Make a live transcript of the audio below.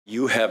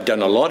You have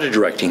done a lot of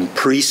directing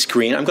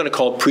pre-screen. I'm going to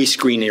call it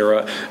pre-screen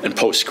era and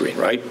post-screen,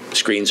 right?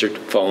 Screens are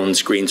phones,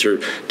 screens are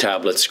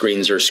tablets,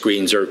 screens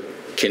are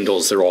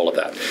Kindles, they're all of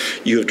that.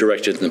 You have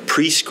directed in the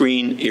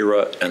pre-screen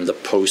era and the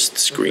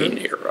post-screen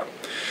era.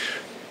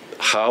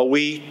 How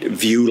we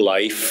view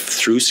life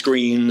through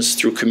screens,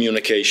 through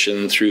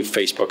communication, through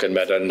Facebook and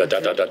Meta, and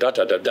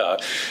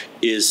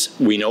is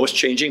we know it's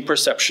changing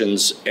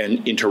perceptions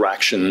and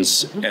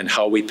interactions and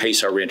how we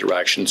pace our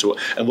interactions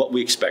and what we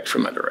expect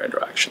from our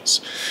interactions.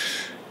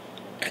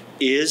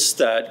 Is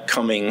that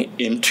coming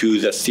into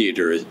the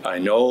theater? I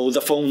know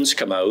the phones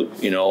come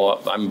out. You know,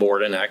 I'm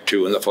bored in Act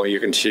 2, and the phone. You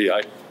can see.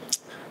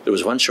 There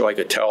was one show I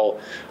could tell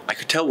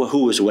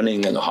who was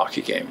winning in the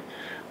hockey game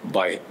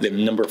by the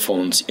number of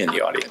phones in the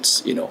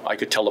audience. You know, I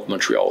could tell if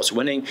Montreal was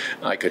winning.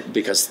 I could,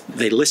 because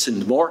they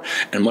listened more,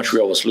 and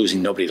Montreal was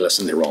losing. Nobody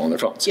listened. They were all on their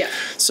phones. Yeah.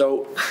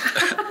 So,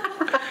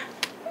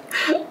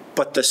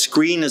 but the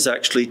screen is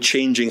actually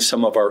changing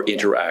some of our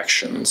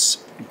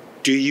interactions.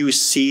 Do you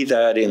see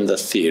that in the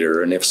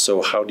theater? And if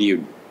so, how do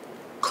you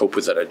cope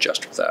with that,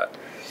 adjust with that?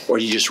 Or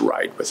do you just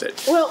ride with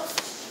it? Well,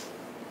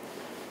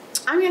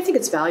 I mean, I think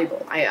it's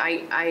valuable.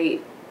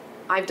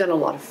 I've done a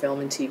lot of film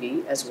and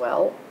TV as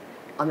well,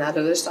 on that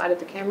other side of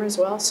the camera as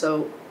well.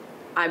 So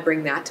I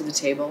bring that to the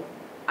table.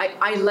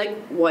 I like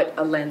what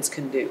a lens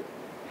can do.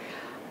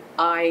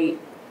 I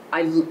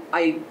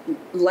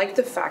like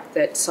the fact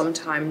that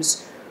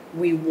sometimes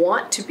we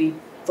want to be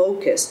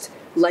focused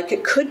like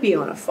it could be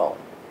on a phone,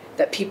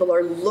 that people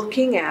are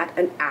looking at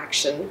an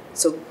action.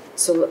 So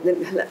let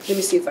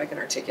me see if I can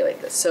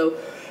articulate this. So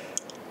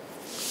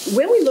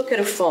when we look at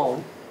a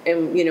phone,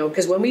 and you know,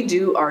 because when we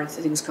do our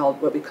things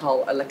called what we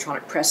call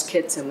electronic press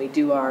kits, and we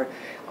do our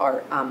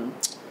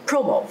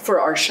promo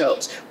for our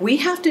shows, we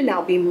have to now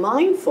be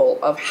mindful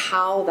of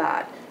how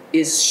that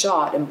is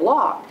shot and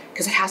blocked,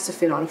 because it has to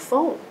fit on a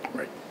phone,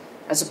 right,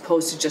 as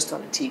opposed to just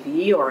on a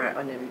TV or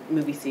on a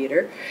movie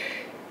theater.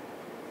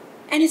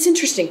 And it's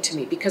interesting to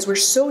me because we're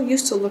so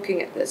used to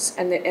looking at this,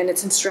 and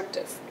it's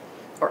instructive,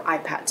 or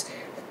iPads.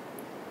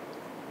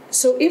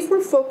 So if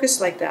we're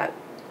focused like that,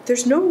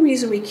 there's no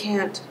reason we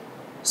can't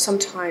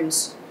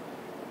sometimes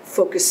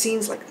focus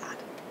scenes like that.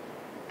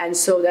 And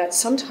so that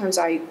sometimes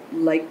I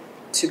like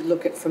to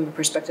look at from the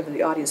perspective of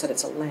the audience that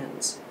it's a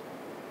lens.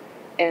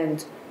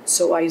 And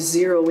so I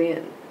zero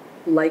in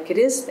like it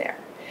is there.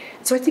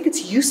 So I think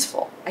it's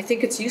useful. I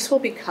think it's useful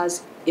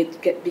because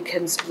it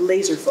becomes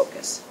laser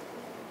focus.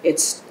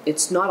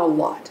 It's not a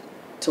lot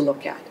to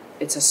look at.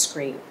 It's a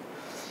screen.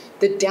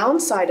 The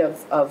downside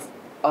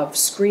of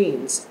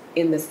screens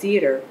in the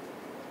theater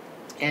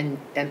and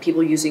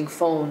people using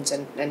phones,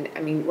 and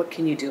I mean, what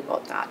can you do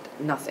about that?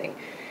 Nothing.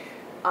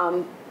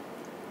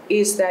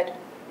 Is that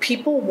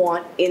people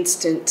want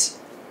instant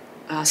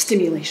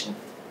stimulation.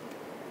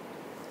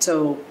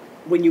 So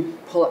when you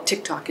pull up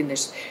TikTok and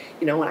there's,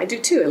 you know, and I do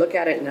too, I look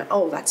at it and,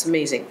 oh, that's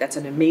amazing. That's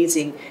an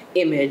amazing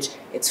image.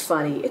 It's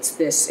funny. It's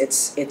this.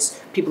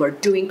 It's people are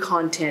doing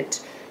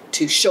content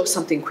to show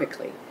something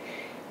quickly.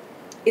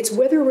 It's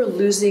whether we're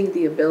losing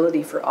the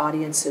ability for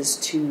audiences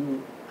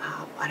to,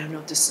 I don't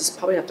know, this is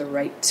probably not the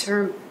right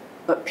term,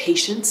 but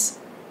patience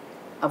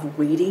of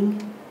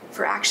waiting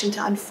for action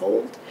to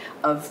unfold,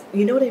 of,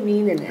 you know what I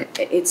mean? And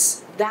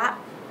it's that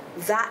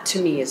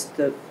to me is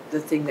the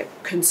thing that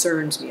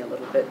concerns me a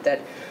little bit, that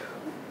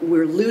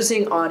we're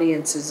losing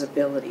audiences'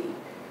 ability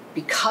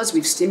because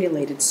we've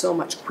stimulated so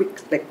much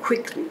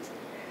quickly,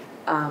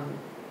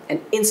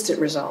 an instant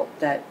result,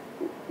 that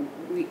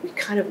we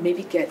kind of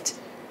maybe get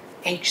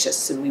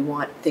anxious and we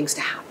want things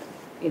to happen,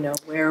 you know,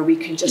 where we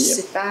can just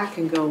sit back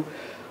and go,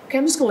 okay,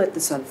 I'm just going to let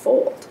this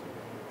unfold.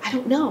 I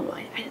don't know.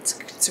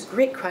 It's a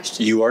great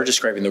question. You are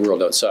describing the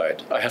world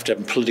outside. I have to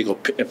have political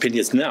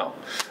opinions now.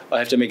 I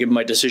have to make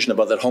my decision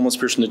about that homeless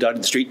person that died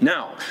in the street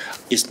now.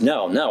 It's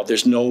now.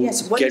 There's no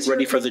get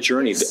ready for the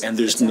journey. Yes, and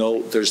there's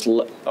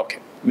okay,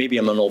 maybe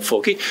I'm an old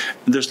folky.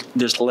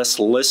 There's less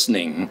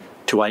listening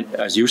to,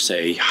 as you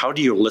say, how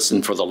do you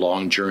listen for the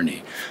long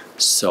journey?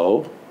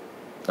 So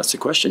that's the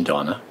question,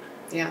 Donna.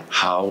 Yeah.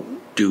 How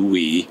do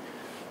we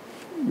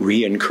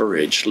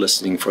re-encourage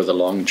listening for the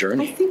long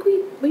journey? I think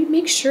we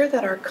make sure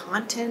that our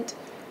content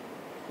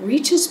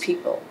reaches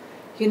people.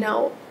 You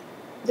know,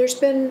 there's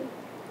been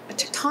a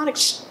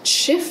tectonic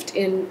shift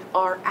in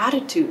our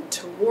attitude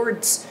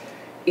towards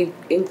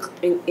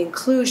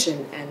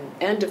inclusion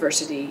and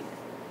diversity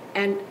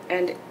and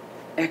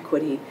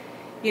equity.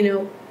 You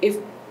know,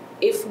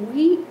 if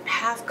we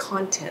have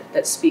content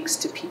that speaks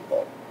to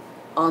people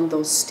on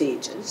those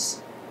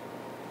stages,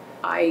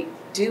 I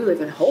do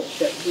live in hope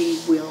that we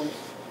will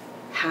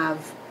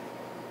have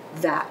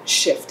that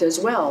shift as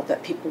well,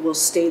 that people will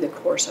stay the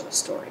course of a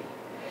story.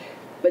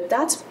 But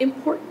that's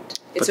important.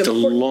 It's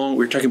important.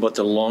 We're talking about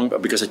the long,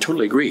 because I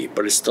totally agree,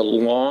 but it's the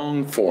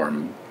long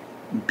form.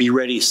 Be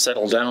ready,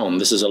 settle down.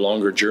 This is a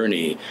longer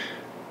journey.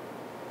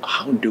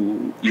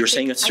 You're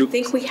saying it's through? I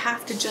think we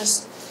have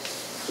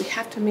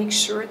to make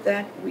sure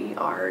that we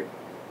are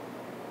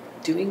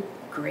doing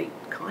great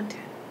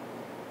content,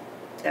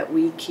 that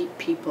we keep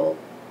people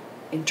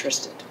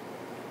interested.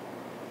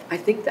 I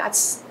think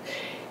that's,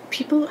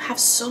 people have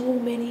so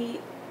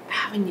many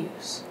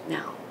avenues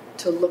now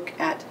to look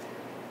at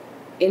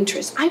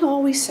interest. I've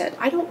always said,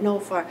 I don't know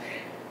if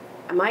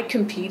am I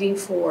competing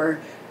for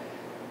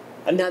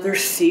another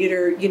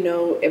theater, you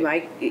know,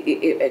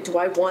 do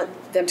I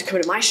want them to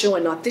come to my show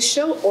and not this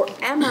show? Or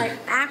am I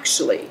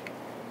actually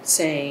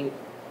saying,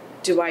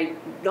 do I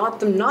want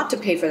them not to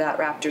pay for that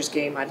Raptors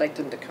game? I'd like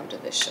them to come to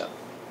this show.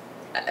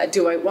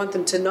 Do I want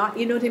them to not,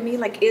 you know what I mean?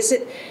 Like,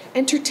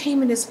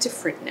 entertainment is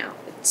different now.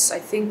 I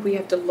think we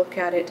have to look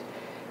at it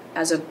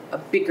as a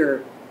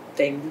bigger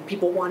thing.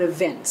 People want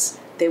events.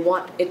 They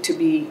want it to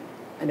be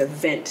an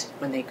event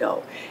when they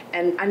go.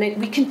 And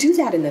we can do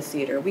that in the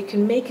theater. We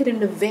can make it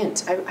an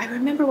event. I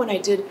remember when I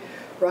did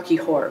Rocky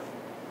Horror,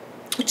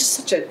 which is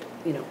such a,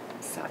 you know,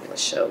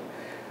 fabulous show.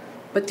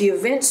 But the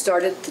event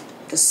started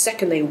the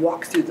second they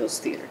walked through those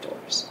theater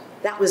doors.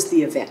 That was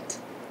the event,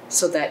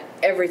 so that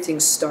everything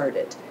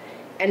started.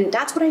 And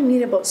that's what I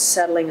mean about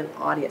settling an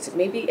audience.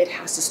 Maybe it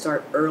has to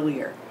start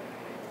earlier,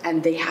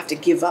 and they have to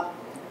give up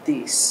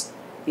these,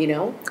 you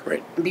know?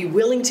 Right. And be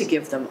willing to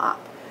give them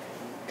up.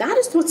 That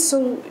is what's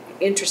so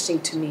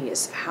interesting to me,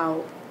 is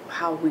how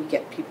we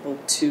get people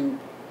to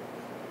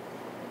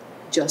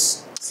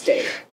just stay.